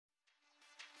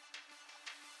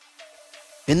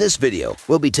In this video,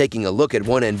 we'll be taking a look at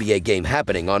one NBA game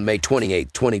happening on May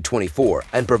 28, 2024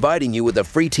 and providing you with a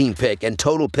free team pick and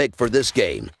total pick for this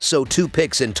game, so 2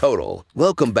 picks in total.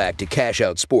 Welcome back to Cash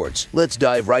Out Sports. Let's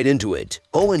dive right into it.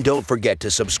 Oh, and don't forget to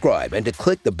subscribe and to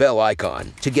click the bell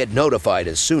icon to get notified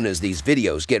as soon as these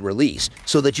videos get released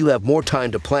so that you have more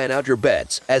time to plan out your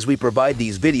bets as we provide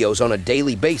these videos on a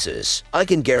daily basis. I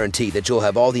can guarantee that you'll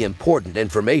have all the important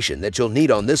information that you'll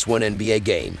need on this one NBA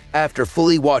game after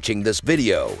fully watching this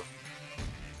video.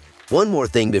 One more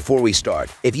thing before we start.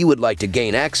 If you would like to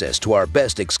gain access to our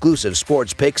best exclusive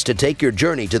sports picks to take your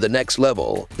journey to the next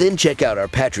level, then check out our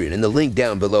Patreon in the link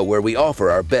down below where we offer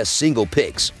our best single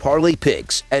picks, parlay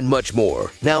picks, and much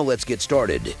more. Now let's get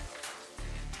started.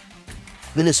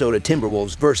 Minnesota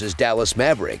Timberwolves versus Dallas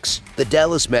Mavericks. The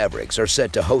Dallas Mavericks are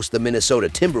set to host the Minnesota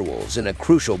Timberwolves in a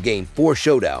crucial Game 4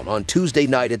 showdown on Tuesday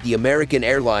night at the American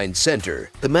Airlines Center.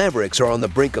 The Mavericks are on the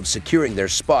brink of securing their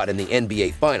spot in the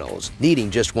NBA Finals,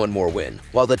 needing just one more win,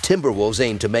 while the Timberwolves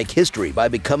aim to make history by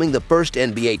becoming the first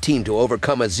NBA team to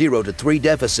overcome a 0-3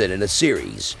 deficit in a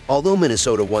series. Although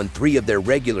Minnesota won 3 of their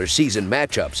regular season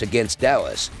matchups against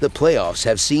Dallas, the playoffs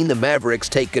have seen the Mavericks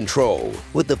take control.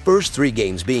 With the first 3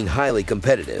 games being highly competitive,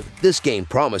 this game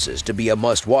promises to be a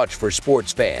must-watch for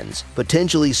sports fans,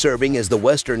 potentially serving as the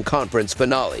Western Conference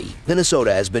finale.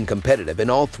 Minnesota has been competitive in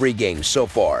all 3 games so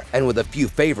far, and with a few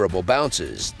favorable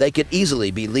bounces, they could easily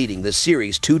be leading the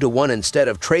series 2-1 instead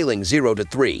of trailing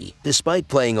 0-3. Despite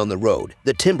playing on the road,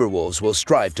 the Timberwolves will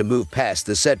strive to move past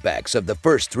the setbacks of the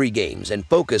first 3 games and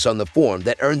focus on the form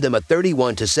that earned them a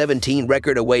 31-17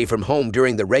 record away from home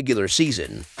during the regular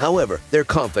season. However, their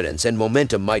confidence and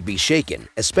momentum might be shaken,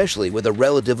 especially with a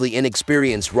relatively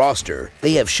inexperienced roster.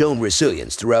 They have shown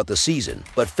resilience throughout the season,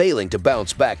 but failing to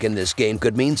bounce back in this game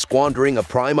could mean squandering a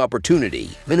prime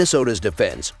opportunity. Minnesota's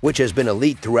defense, which has been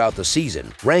elite throughout the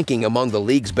season, ranking among the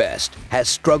league's best, has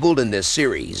struggled in this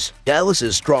series.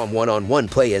 Dallas's strong one-on-one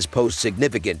play has posed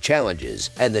significant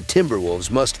challenges, and the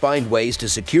Timberwolves must find ways to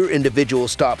secure individual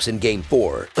stops in Game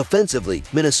 4. Offensively,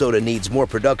 Minnesota needs more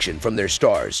production from their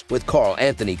stars, with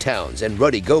Karl-Anthony Towns and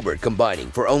Rudy Gobert combining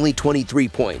for only 23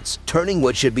 points, turning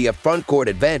what should be a front-court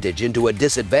advantage into a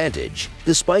disadvantage.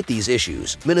 Despite these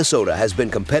issues, Minnesota has been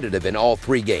competitive in all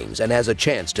 3 games and has a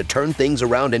chance to turn things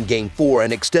around in Game 4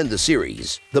 and extend the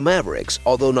series. The Mavericks,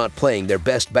 although not playing their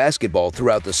best basketball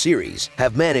throughout the series,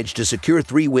 have managed to secure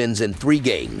 3 wins in 3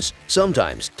 games.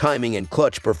 Sometimes, timing and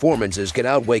clutch performances can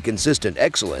outweigh consistent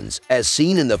excellence, as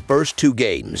seen in the first 2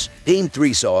 games. Game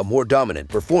 3 saw a more dominant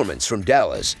performance from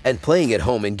Dallas, and playing at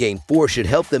home in Game 4 should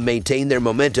help them maintain their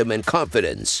momentum and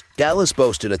confidence. Dallas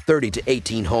boasted a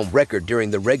 30-18 home record during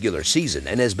the regular season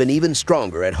and has been even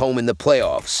stronger at home in the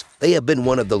playoffs. They have been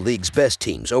one of the league's best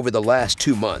teams over the last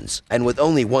 2 months, and with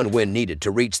only 1 win needed to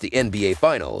reach the NBA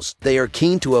Finals, they are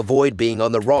keen to avoid being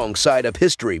on the wrong side of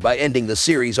history by ending the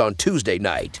series on Tuesday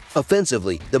night.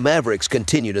 Offensively, the Mavericks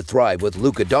continue to thrive with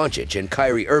Luka Doncic and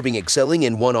Kyrie Irving excelling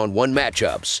in one-on-one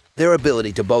matchups. Their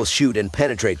ability to both shoot and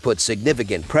penetrate puts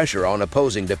significant pressure on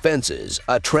opposing defenses,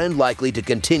 a trend likely to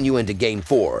continue into Game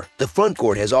 4. The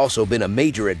frontcourt has also been a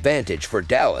major advantage for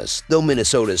Dallas, though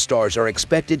Minnesota's stars are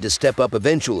expected to step up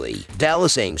eventually.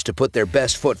 Dallas aims to put their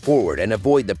best foot forward and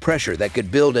avoid the pressure that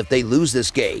could build if they lose this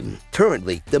game.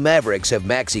 Currently, the Mavericks have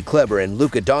Maxi Kleber and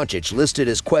Luka Doncic listed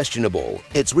as questionable.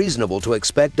 It's reasonable to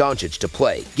expect Doncic to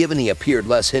play, given he appeared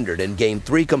less hindered in Game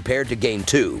 3 compared to Game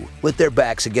 2. With their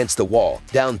backs against the wall,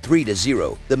 down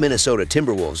 3-0, the Minnesota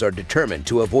Timberwolves are determined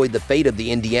to avoid the fate of the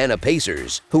Indiana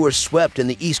Pacers, who were swept in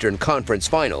the Eastern Conference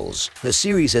Finals. The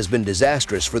series has been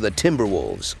disastrous for the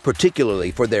Timberwolves,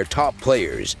 particularly for their top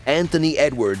players, Anthony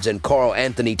Edwards and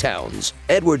Karl-Anthony Towns.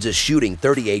 Edwards is shooting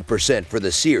 38% for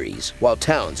the series, while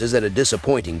Towns is at a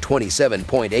disappointing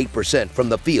 27.8% from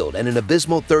the field and an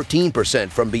abysmal 13%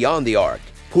 from beyond the arc.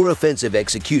 Poor offensive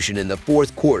execution in the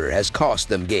 4th quarter has cost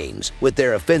them games, with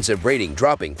their offensive rating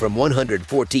dropping from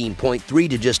 114.3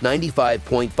 to just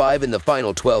 95.5 in the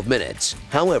final 12 minutes.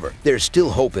 However, there's still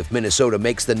hope if Minnesota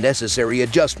makes the necessary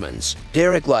adjustments.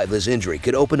 Derek Lively's injury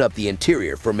could open up the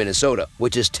interior for Minnesota,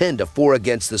 which is 10-4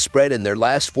 against the spread in their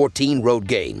last 14 road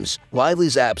games.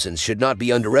 Lively's absence should not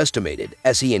be underestimated,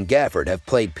 as he and Gafford have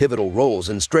played pivotal roles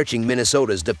in stretching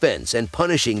Minnesota's defense and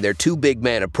punishing their 2 big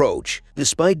man approach.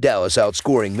 Despite Dallas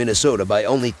outscoring outscoring Minnesota by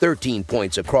only 13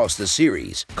 points across the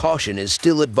series. Caution is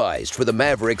still advised for the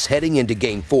Mavericks heading into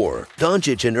Game 4.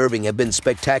 Doncic and Irving have been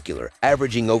spectacular,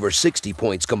 averaging over 60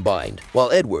 points combined,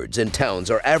 while Edwards and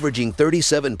Towns are averaging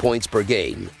 37 points per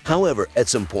game. However, at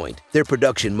some point, their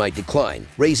production might decline,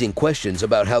 raising questions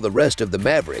about how the rest of the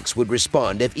Mavericks would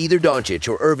respond if either Doncic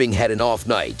or Irving had an off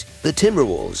night. The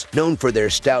Timberwolves, known for their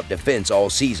stout defense all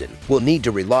season, will need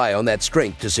to rely on that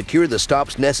strength to secure the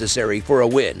stops necessary for a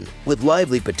win. With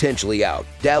Lively potentially out,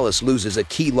 Dallas loses a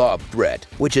key lob threat,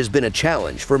 which has been a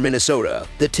challenge for Minnesota.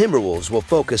 The Timberwolves will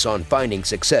focus on finding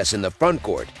success in the front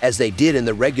court, as they did in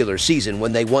the regular season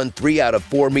when they won 3 out of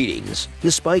 4 meetings.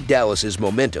 Despite Dallas's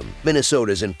momentum,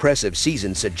 Minnesota's impressive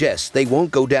season suggests they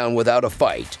won't go down without a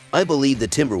fight. I believe the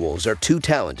Timberwolves are too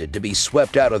talented to be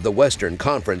swept out of the Western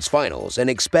Conference Finals and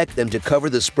expect them to cover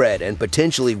the spread and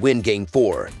potentially win Game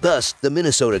 4. Thus, the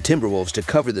Minnesota Timberwolves to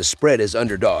cover the spread as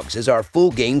underdogs is our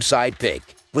full game side pick.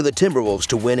 For the Timberwolves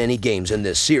to win any games in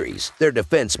this series, their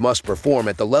defense must perform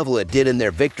at the level it did in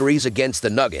their victories against the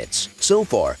Nuggets. So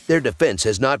far, their defense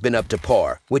has not been up to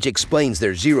par, which explains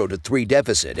their 0-3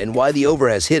 deficit and why the over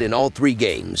has hit in all 3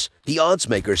 games. The odds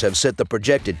makers have set the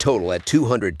projected total at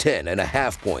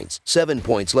 210.5 points, 7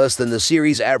 points less than the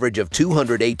series average of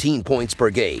 218 points per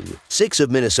game. 6 of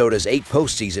Minnesota's 8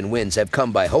 postseason wins have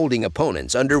come by holding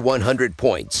opponents under 100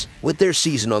 points. With their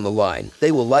season on the line,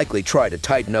 they will likely try to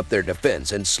tighten up their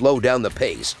defense and slow down the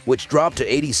pace, which dropped to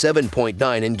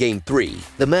 87.9 in Game 3.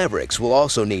 The Mavericks will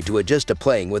also need to adjust to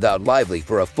playing without Lively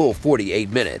for a full 48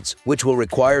 minutes, which will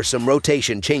require some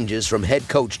rotation changes from head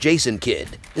coach Jason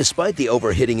Kidd. Despite the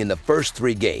overhitting in the first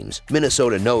 3 games,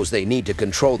 Minnesota knows they need to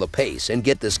control the pace and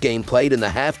get this game played in the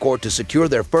half court to secure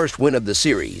their first win of the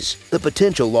series. The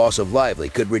potential loss of Lively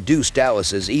could reduce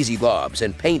Dallas's easy lobs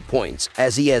and paint points,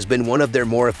 as he has been one of their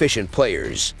more efficient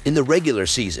players. In the regular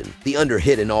season, the under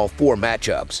hit in all 4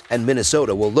 matchups, and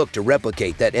Minnesota will look to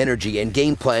replicate that energy and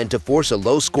game plan to force a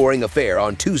low-scoring affair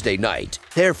on Tuesday night.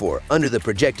 Therefore, under the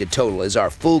projected total is our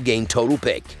full game total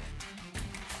pick.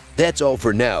 That's all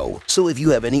for now, so if you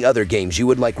have any other games you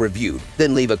would like reviewed,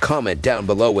 then leave a comment down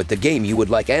below with the game you would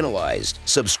like analyzed.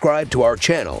 Subscribe to our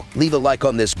channel, leave a like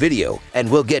on this video,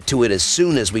 and we'll get to it as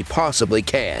soon as we possibly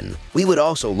can. We would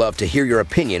also love to hear your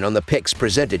opinion on the picks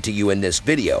presented to you in this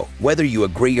video, whether you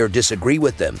agree or disagree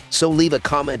with them, so leave a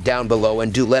comment down below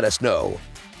and do let us know.